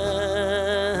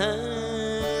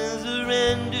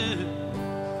surrender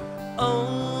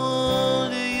all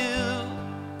to you,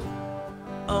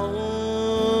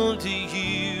 all to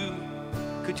you.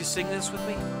 Could you sing this with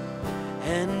me?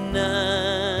 And I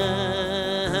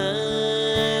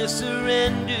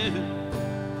surrender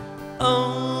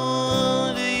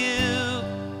all to you,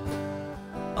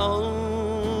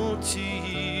 all to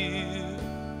you.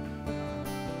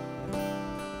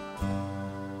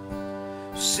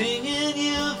 Singing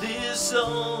you this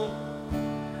song,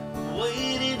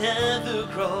 waiting at the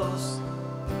cross,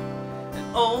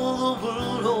 and all the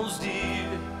world holds dear.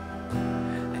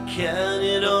 I count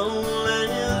it all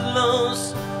as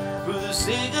lost for the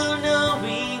sake of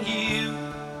knowing you,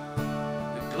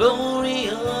 the glory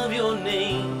of your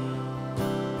name,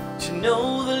 to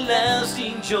know the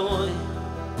lasting joy,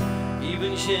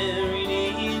 even sharing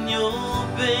in your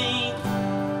pain.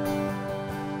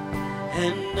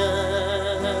 And I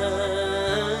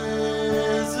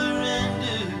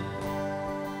surrender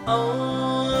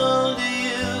all to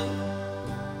you,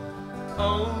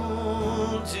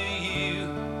 all to you.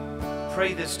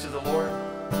 Pray this to the Lord.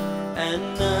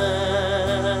 And I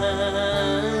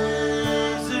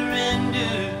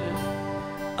surrender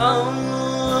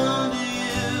all to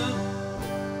you,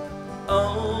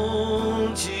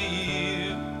 all to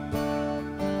you.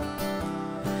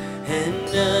 And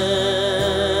I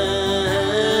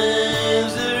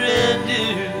surrender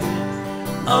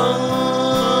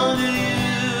all to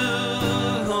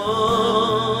you,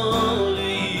 all to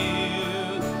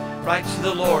you. Right to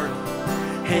the Lord.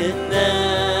 And I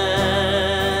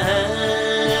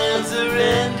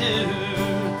surrender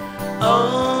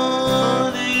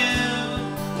all to you,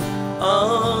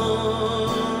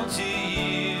 all to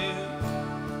you.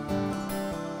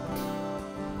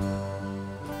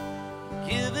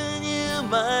 Giving you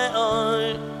my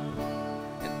heart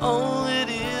and all that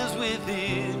is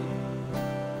within.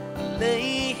 I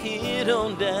lay it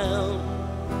on down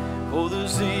for the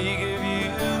sake of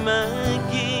you, my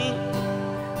King.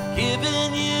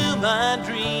 Giving you my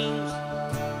dreams,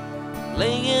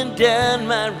 laying down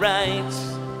my rights.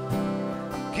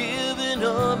 I'm giving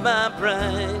up my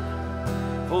pride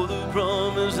for the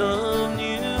promise of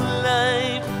new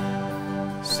life.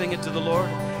 Sing it to the Lord.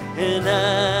 And I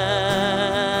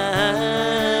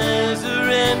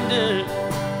surrender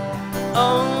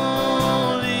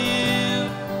all to you,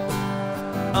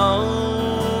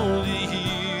 all to you.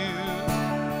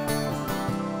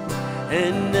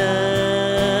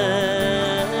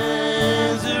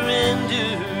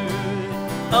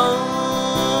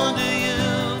 on to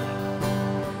you,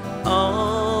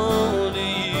 on to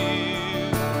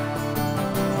you.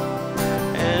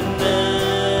 And I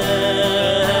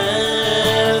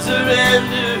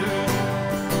surrender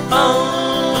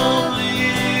on to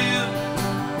you,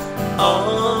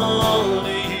 on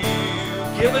to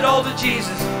you. Give it all to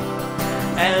Jesus.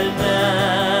 And I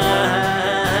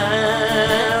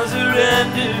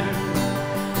surrender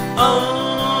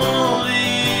only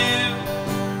you,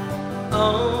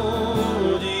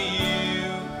 only you.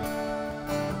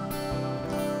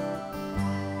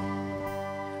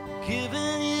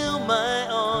 Giving you my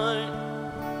heart,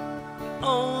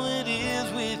 all it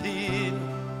is within,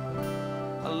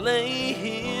 I lay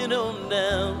it on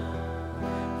down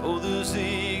for the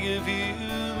sake of you,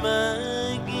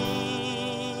 my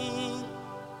King.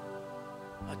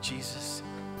 Oh, Jesus.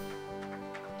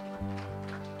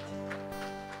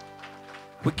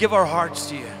 We give our hearts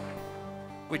to you.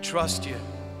 We trust you.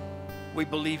 We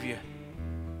believe you.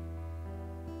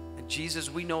 And Jesus,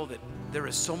 we know that there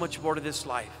is so much more to this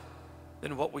life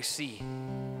than what we see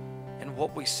and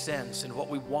what we sense and what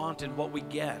we want and what we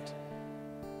get.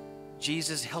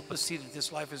 Jesus, help us see that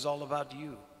this life is all about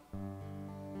you.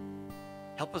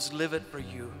 Help us live it for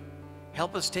you.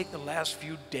 Help us take the last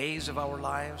few days of our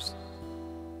lives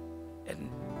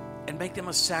and make them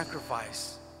a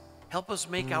sacrifice. Help us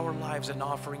make our lives an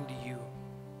offering to you.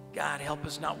 God, help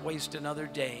us not waste another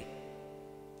day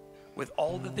with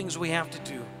all the things we have to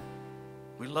do.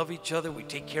 We love each other, we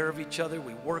take care of each other,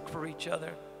 we work for each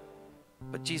other.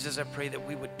 But Jesus, I pray that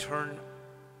we would turn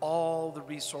all the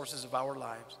resources of our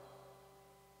lives,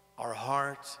 our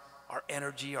heart, our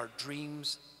energy, our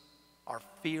dreams, our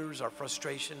fears, our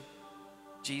frustration.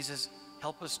 Jesus,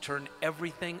 help us turn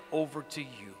everything over to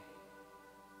you.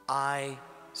 I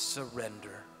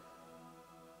surrender.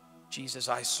 Jesus,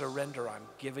 I surrender. I'm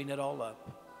giving it all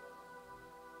up.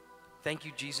 Thank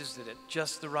you, Jesus, that at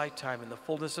just the right time, in the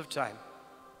fullness of time,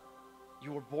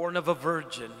 you were born of a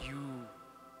virgin. You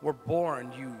were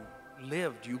born, you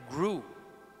lived, you grew.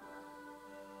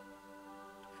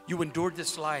 You endured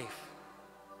this life.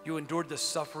 You endured the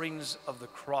sufferings of the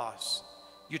cross.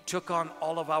 You took on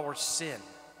all of our sin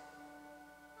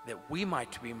that we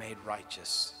might be made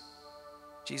righteous.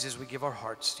 Jesus, we give our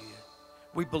hearts to you.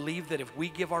 We believe that if we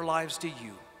give our lives to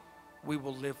you, we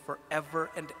will live forever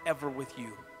and ever with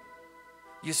you.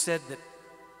 You said that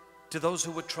to those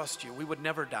who would trust you, we would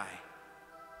never die.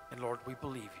 And Lord, we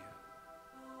believe you.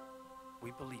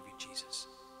 We believe you, Jesus.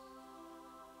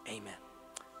 Amen.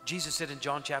 Jesus said in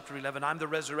John chapter 11, I'm the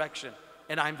resurrection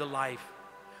and I'm the life.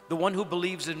 The one who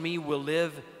believes in me will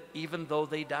live even though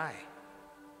they die.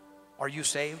 Are you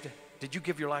saved? Did you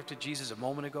give your life to Jesus a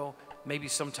moment ago? Maybe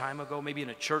some time ago, maybe in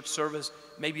a church service,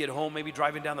 maybe at home, maybe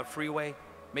driving down the freeway,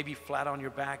 maybe flat on your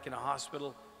back in a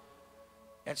hospital.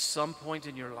 At some point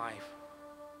in your life,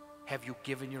 have you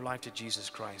given your life to Jesus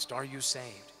Christ? Are you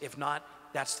saved? If not,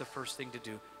 that's the first thing to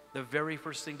do. The very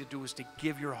first thing to do is to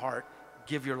give your heart,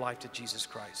 give your life to Jesus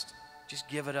Christ. Just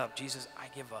give it up. Jesus, I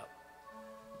give up.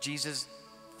 Jesus,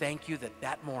 thank you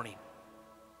that morning,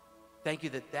 thank you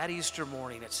that Easter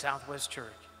morning at Southwest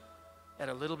Church, at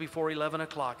a little before 11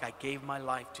 o'clock, I gave my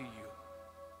life to you.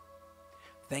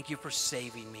 Thank you for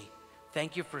saving me.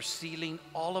 Thank you for sealing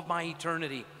all of my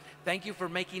eternity. Thank you for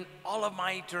making all of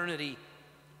my eternity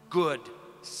good,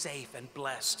 safe, and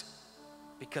blessed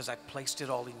because I placed it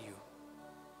all in you.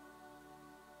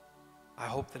 I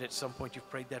hope that at some point you've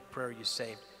prayed that prayer, you're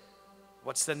saved.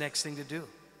 What's the next thing to do?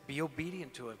 Be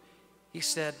obedient to him. He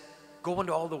said, go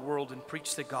into all the world and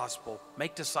preach the gospel,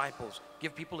 make disciples,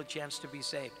 give people a chance to be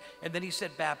saved. And then he said,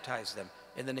 baptize them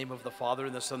in the name of the Father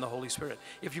and the Son and the Holy Spirit.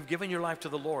 If you've given your life to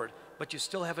the Lord, but you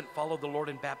still haven't followed the Lord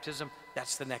in baptism,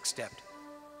 that's the next step.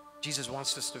 Jesus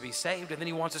wants us to be saved, and then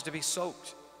he wants us to be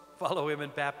soaked. Follow him in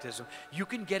baptism. You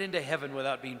can get into heaven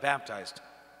without being baptized,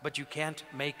 but you can't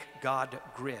make God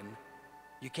grin.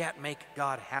 You can't make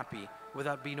God happy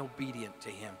without being obedient to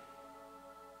him.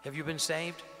 Have you been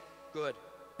saved? Good.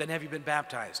 Then have you been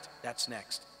baptized? That's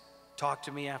next. Talk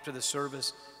to me after the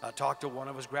service. Talk to one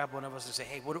of us, grab one of us and say,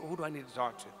 hey, who do I need to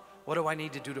talk to? What do I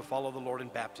need to do to follow the Lord in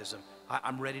baptism?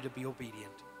 I'm ready to be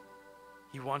obedient.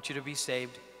 He wants you to be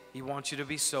saved. He wants you to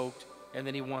be soaked. And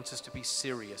then he wants us to be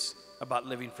serious about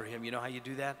living for him. You know how you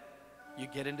do that? You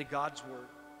get into God's word.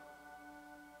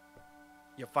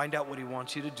 You find out what he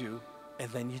wants you to do, and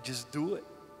then you just do it.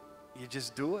 You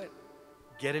just do it.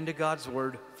 Get into God's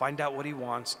word, find out what he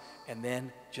wants, and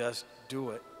then just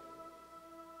do it.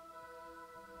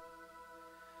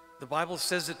 The Bible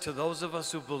says that to those of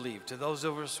us who believe, to those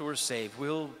of us who are saved,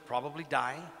 we'll probably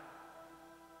die.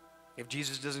 If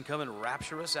Jesus doesn't come and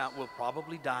rapture us out, we'll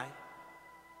probably die.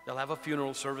 They'll have a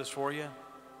funeral service for you.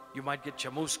 You might get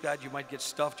chamuscad, you might get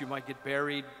stuffed, you might get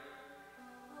buried.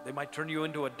 They might turn you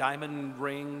into a diamond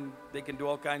ring. They can do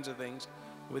all kinds of things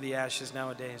with the ashes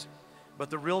nowadays. But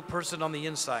the real person on the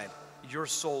inside, your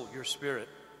soul, your spirit,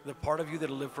 the part of you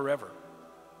that'll live forever,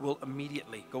 will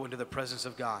immediately go into the presence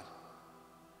of God.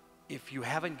 If you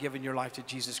haven't given your life to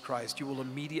Jesus Christ, you will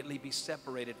immediately be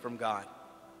separated from God.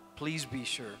 Please be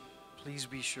sure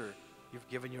you've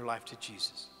given your life to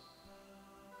Jesus.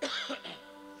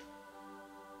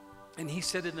 And he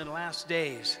said in the last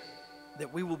days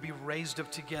that we will be raised up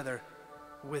together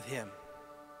with him.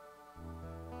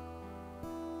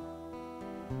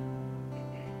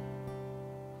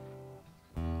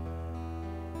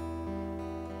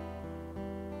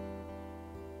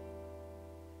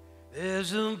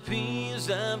 There's a peace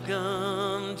I've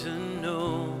come to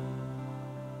know,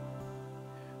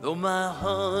 though my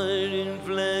heart and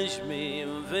flesh may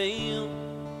fail.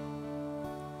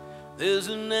 There's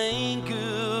an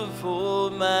anchor for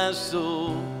my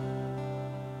soul,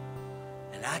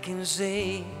 and I can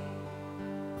say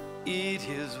it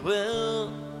is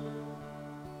well.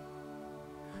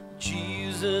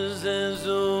 Jesus has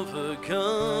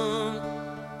overcome,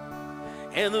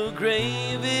 and the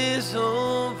grave is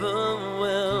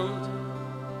overwhelmed.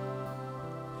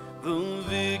 The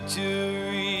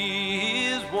victory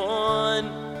is won.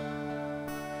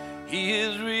 He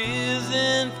is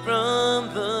risen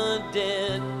from the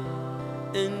dead,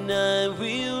 and I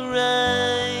will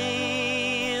rise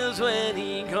when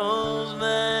he calls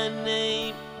my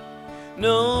name.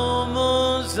 No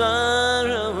more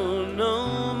sorrow,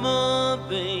 no more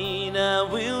pain. I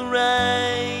will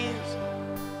rise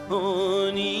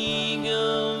on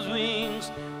eagle's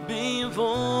wings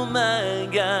before my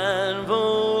God,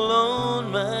 fall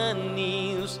on my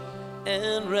knees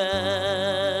and rise.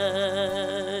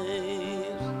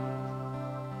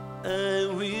 I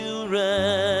will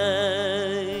rise.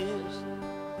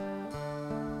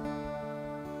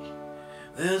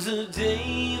 There's a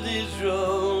day that's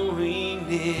drawing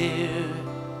near,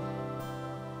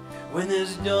 when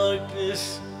this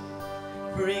darkness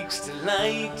breaks to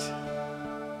light,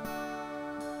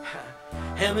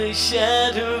 and the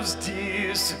shadows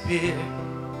disappear,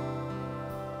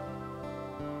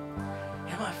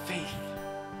 and my faith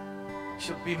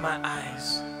shall be my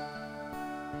eyes.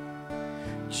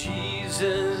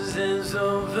 Jesus has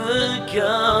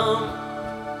overcome,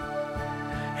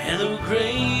 and the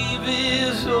grave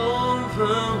is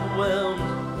overwhelmed.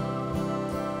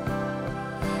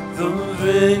 The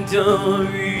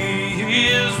victory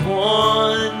is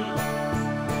won.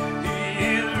 He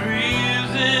is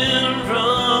risen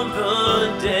from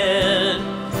the dead,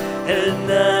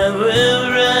 and I will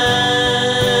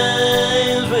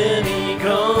rise when he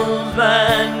calls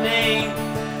my name.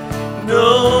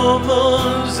 No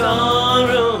more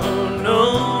sorrow, no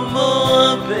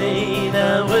more pain.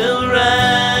 I will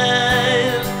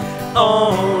rise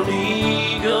on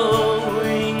eagle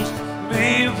wings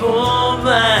before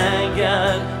my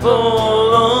God,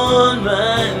 fall on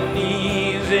my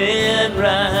knees and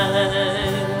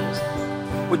rise.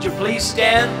 Would you please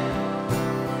stand?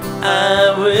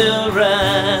 I will rise,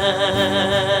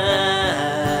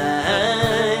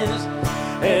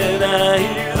 and I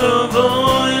hear the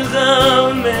voice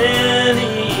of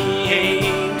many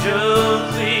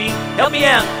angels sing. Help me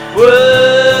out.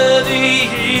 Worthy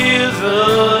is the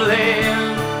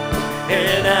Lamb,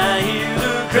 and I hear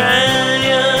the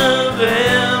cry of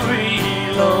every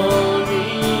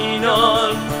longing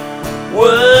heart.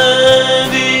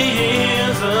 Worthy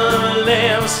is the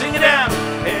Lamb. Sing it out.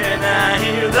 And I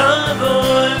hear the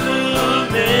voice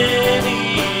of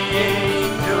many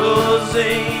angels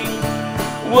sing.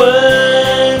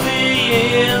 Worthy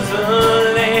is the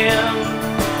Lamb,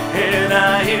 and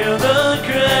I hear the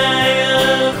cry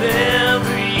of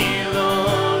every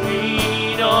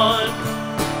longing heart.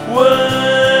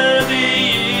 Worthy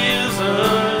is the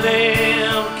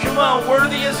Lamb. Come on,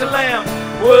 worthy is the Lamb.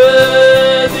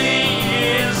 Worthy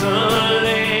is the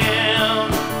Lamb.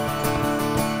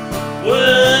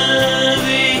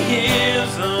 Worthy is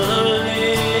the Lamb.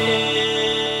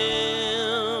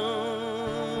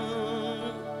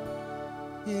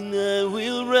 And I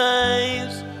will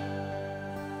rise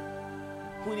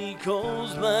when he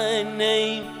calls my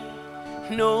name.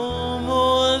 No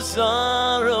more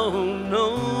sorrow,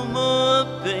 no more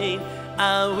pain.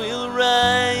 I will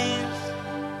rise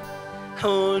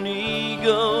on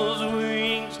eagle's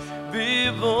wings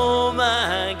before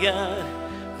my God,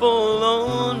 fall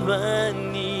on my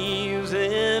knees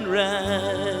and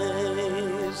rise.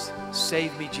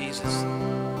 Save me, Jesus.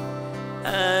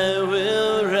 I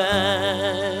will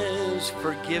rise.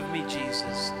 Forgive me,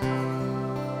 Jesus.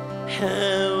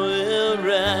 I will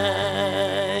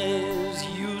rise.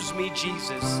 Use me,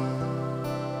 Jesus.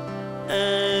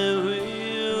 I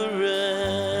will rise.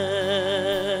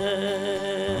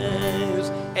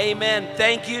 Amen.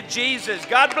 Thank you, Jesus.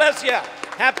 God bless you.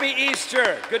 Happy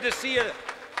Easter. Good to see you.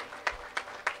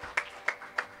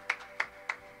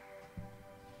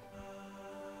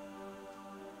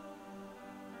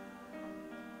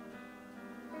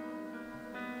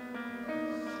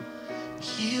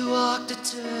 You walked the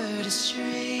dirty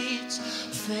streets,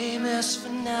 famous for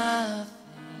nothing.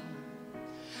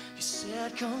 You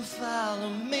said, come follow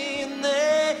me, and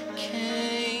they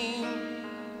came.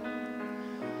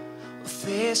 A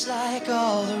face like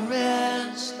all the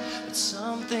rest, but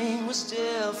something was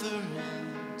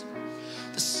different.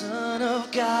 The Son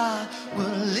of God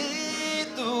will lead.